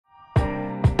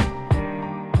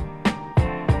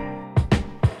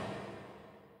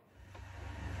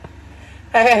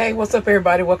Hey, what's up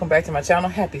everybody? Welcome back to my channel.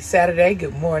 Happy Saturday.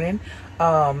 Good morning.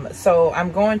 So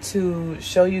I'm going to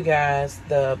show you guys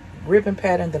the ribbon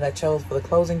pattern that I chose for the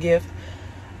closing gift.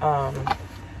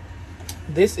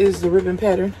 This is the ribbon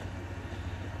pattern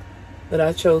that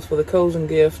I chose for the closing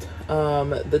gift.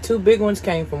 The two big ones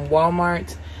came from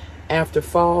Walmart after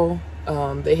fall.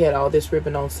 They had all this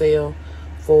ribbon on sale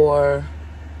for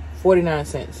 49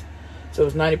 cents. So it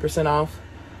was 90% off.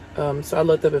 So I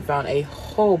looked up and found a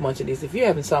whole bunch of these. If you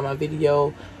haven't saw my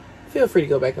video, feel free to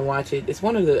go back and watch it. It's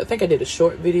one of the, I think I did a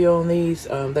short video on these.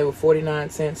 They were 49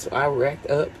 cents, so I racked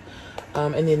up.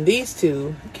 And then these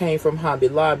two came from Hobby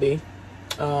Lobby.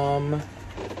 On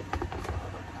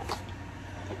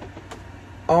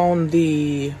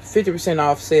the 50%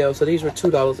 off sale, so these were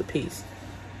 $2 a piece.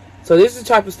 So this is the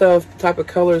type of stuff, type of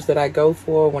colors that I go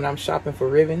for when I'm shopping for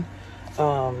ribbon.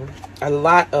 A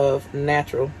lot of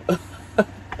natural.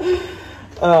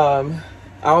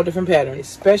 All different patterns,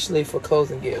 especially for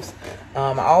closing gifts.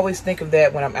 I always think of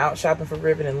that when I'm out shopping for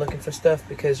ribbon and looking for stuff,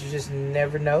 because you just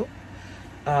never know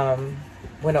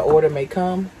when an order may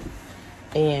come,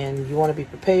 and you want to be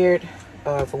prepared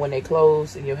for when they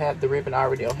close, and you'll have the ribbon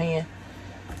already on hand.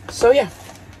 So yeah,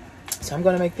 so I'm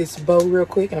going to make this bow real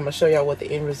quick, and I'm going to show y'all what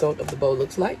the end result of the bow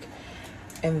looks like,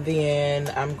 and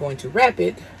then I'm going to wrap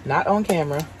it, not on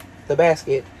camera, the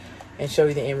basket, and show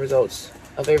you the end results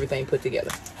of everything put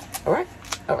together. All right?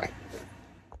 All right.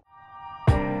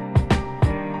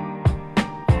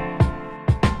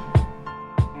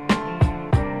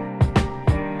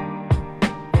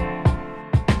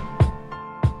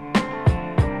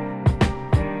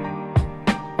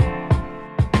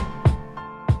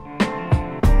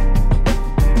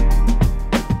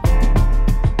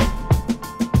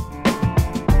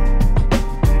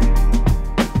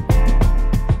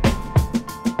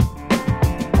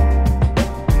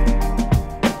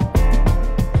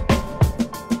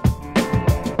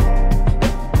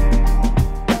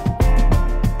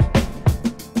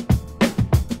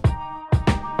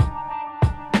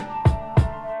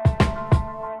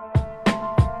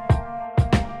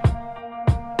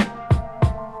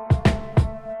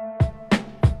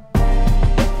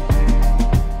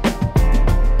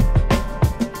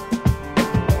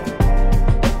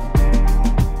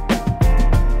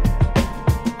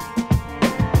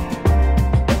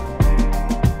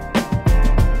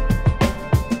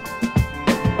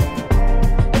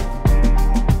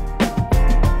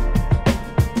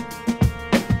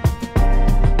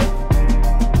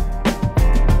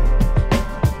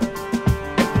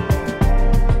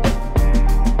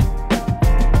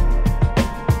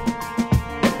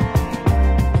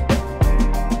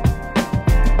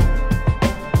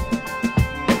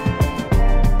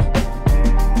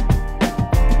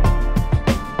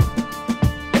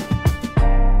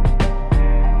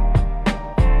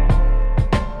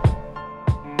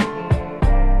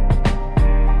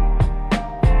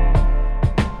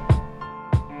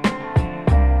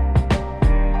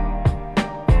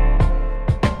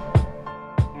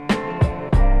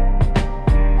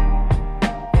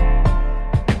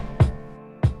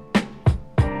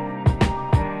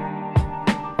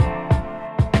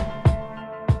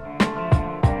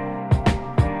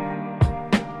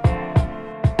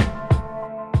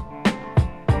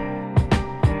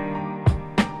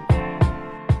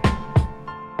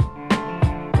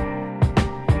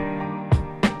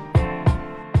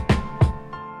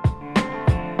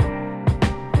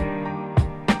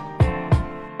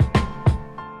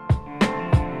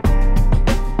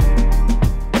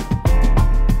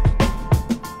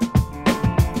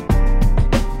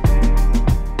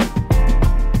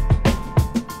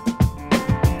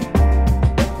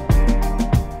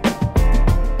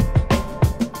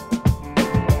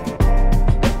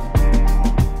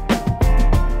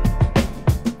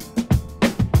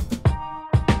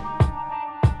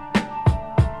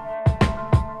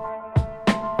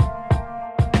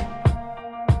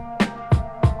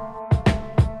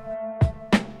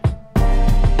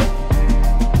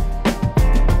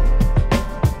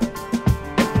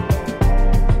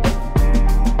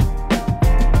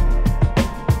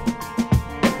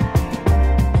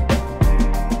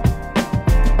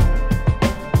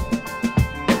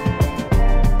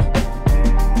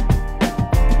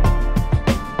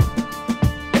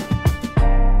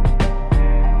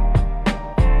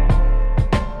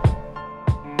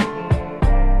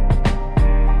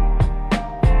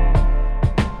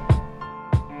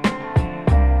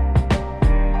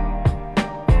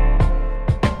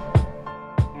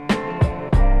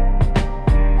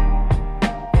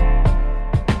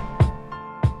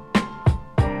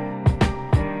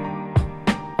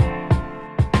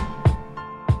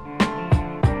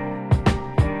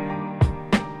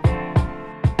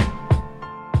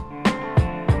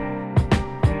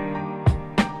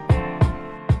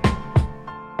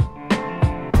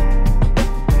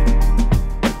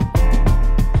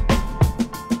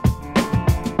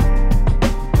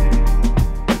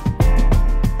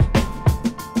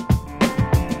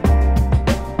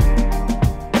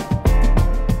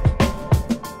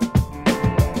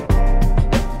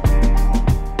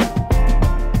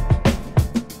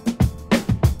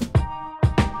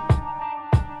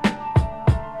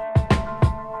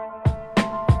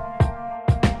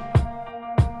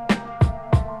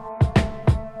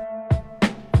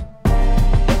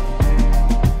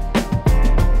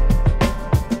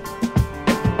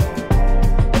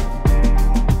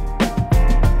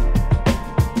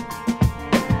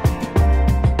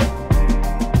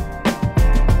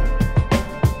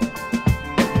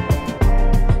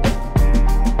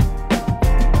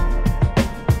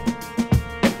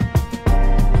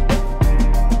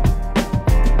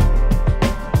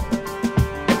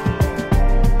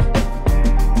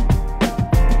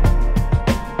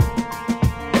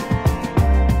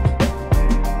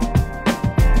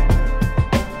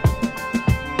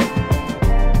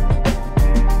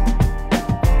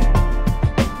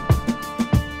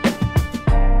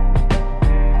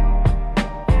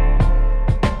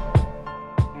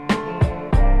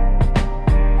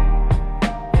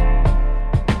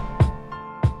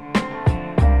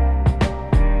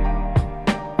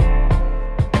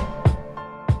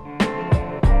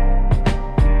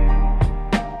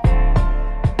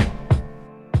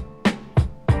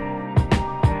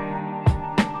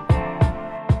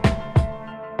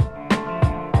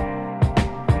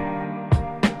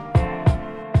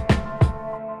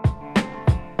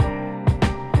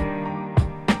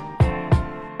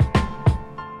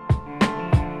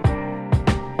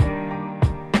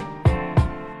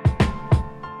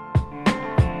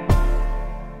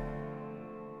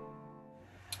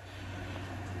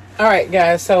 All right,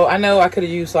 guys, so I know I could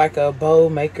have used like a bow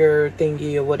maker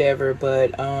thingy or whatever,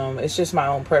 but it's just my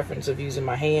own preference of using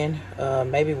my hand.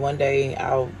 Maybe one day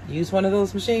I'll use one of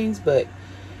those machines, but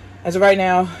as of right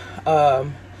now,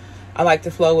 I like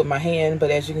to flow with my hand. But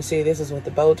as you can see, this is what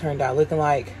the bow turned out looking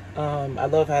like. I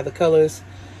love how the colors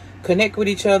connect with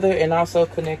each other and also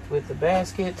connect with the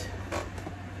basket.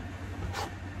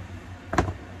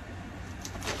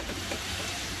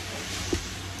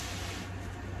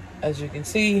 As you can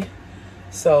see,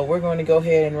 so we're going to go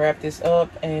ahead and wrap this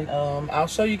up, and I'll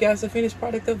show you guys the finished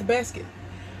product of the basket.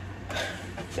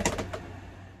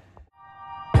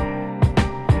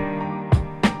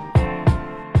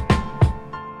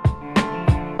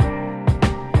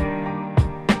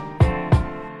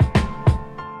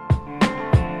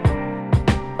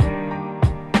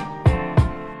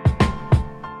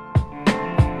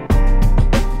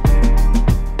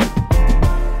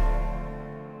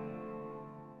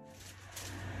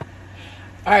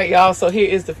 All right, y'all, so here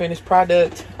is the finished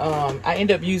product. I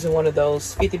end up using one of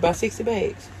those 50 by 60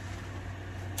 bags.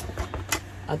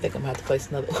 I think I'm gonna have to place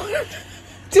another one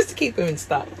just to keep them in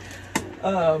stock.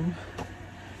 That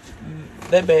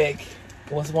bag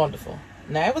was wonderful.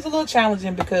 Now, it was a little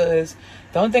challenging because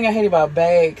the only thing I hate about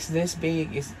bags this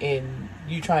big is in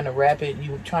you trying to wrap it and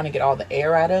you trying to get all the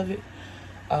air out of it.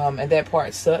 And that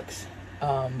part sucks.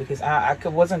 Because I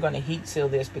wasn't going to heat seal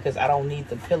this because I don't need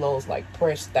the pillows like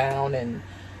pressed down, and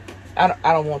I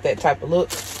don't want that type of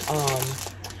look.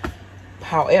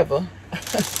 However,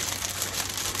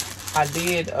 I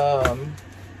did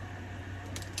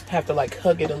have to like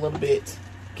hug it a little bit,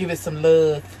 give it some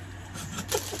love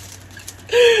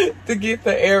to get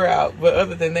the air out. But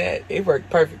other than that, it worked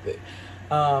perfectly.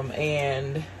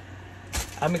 And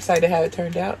I'm excited how it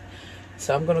turned out.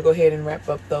 So I'm going to go ahead and wrap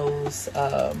up those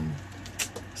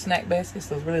snack baskets,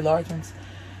 those really large ones,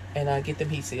 and get them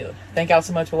heat sealed. Thank y'all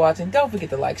so much for watching. Don't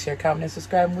forget to like, share, comment, and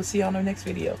subscribe, and we'll see you on our next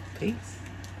video. Peace.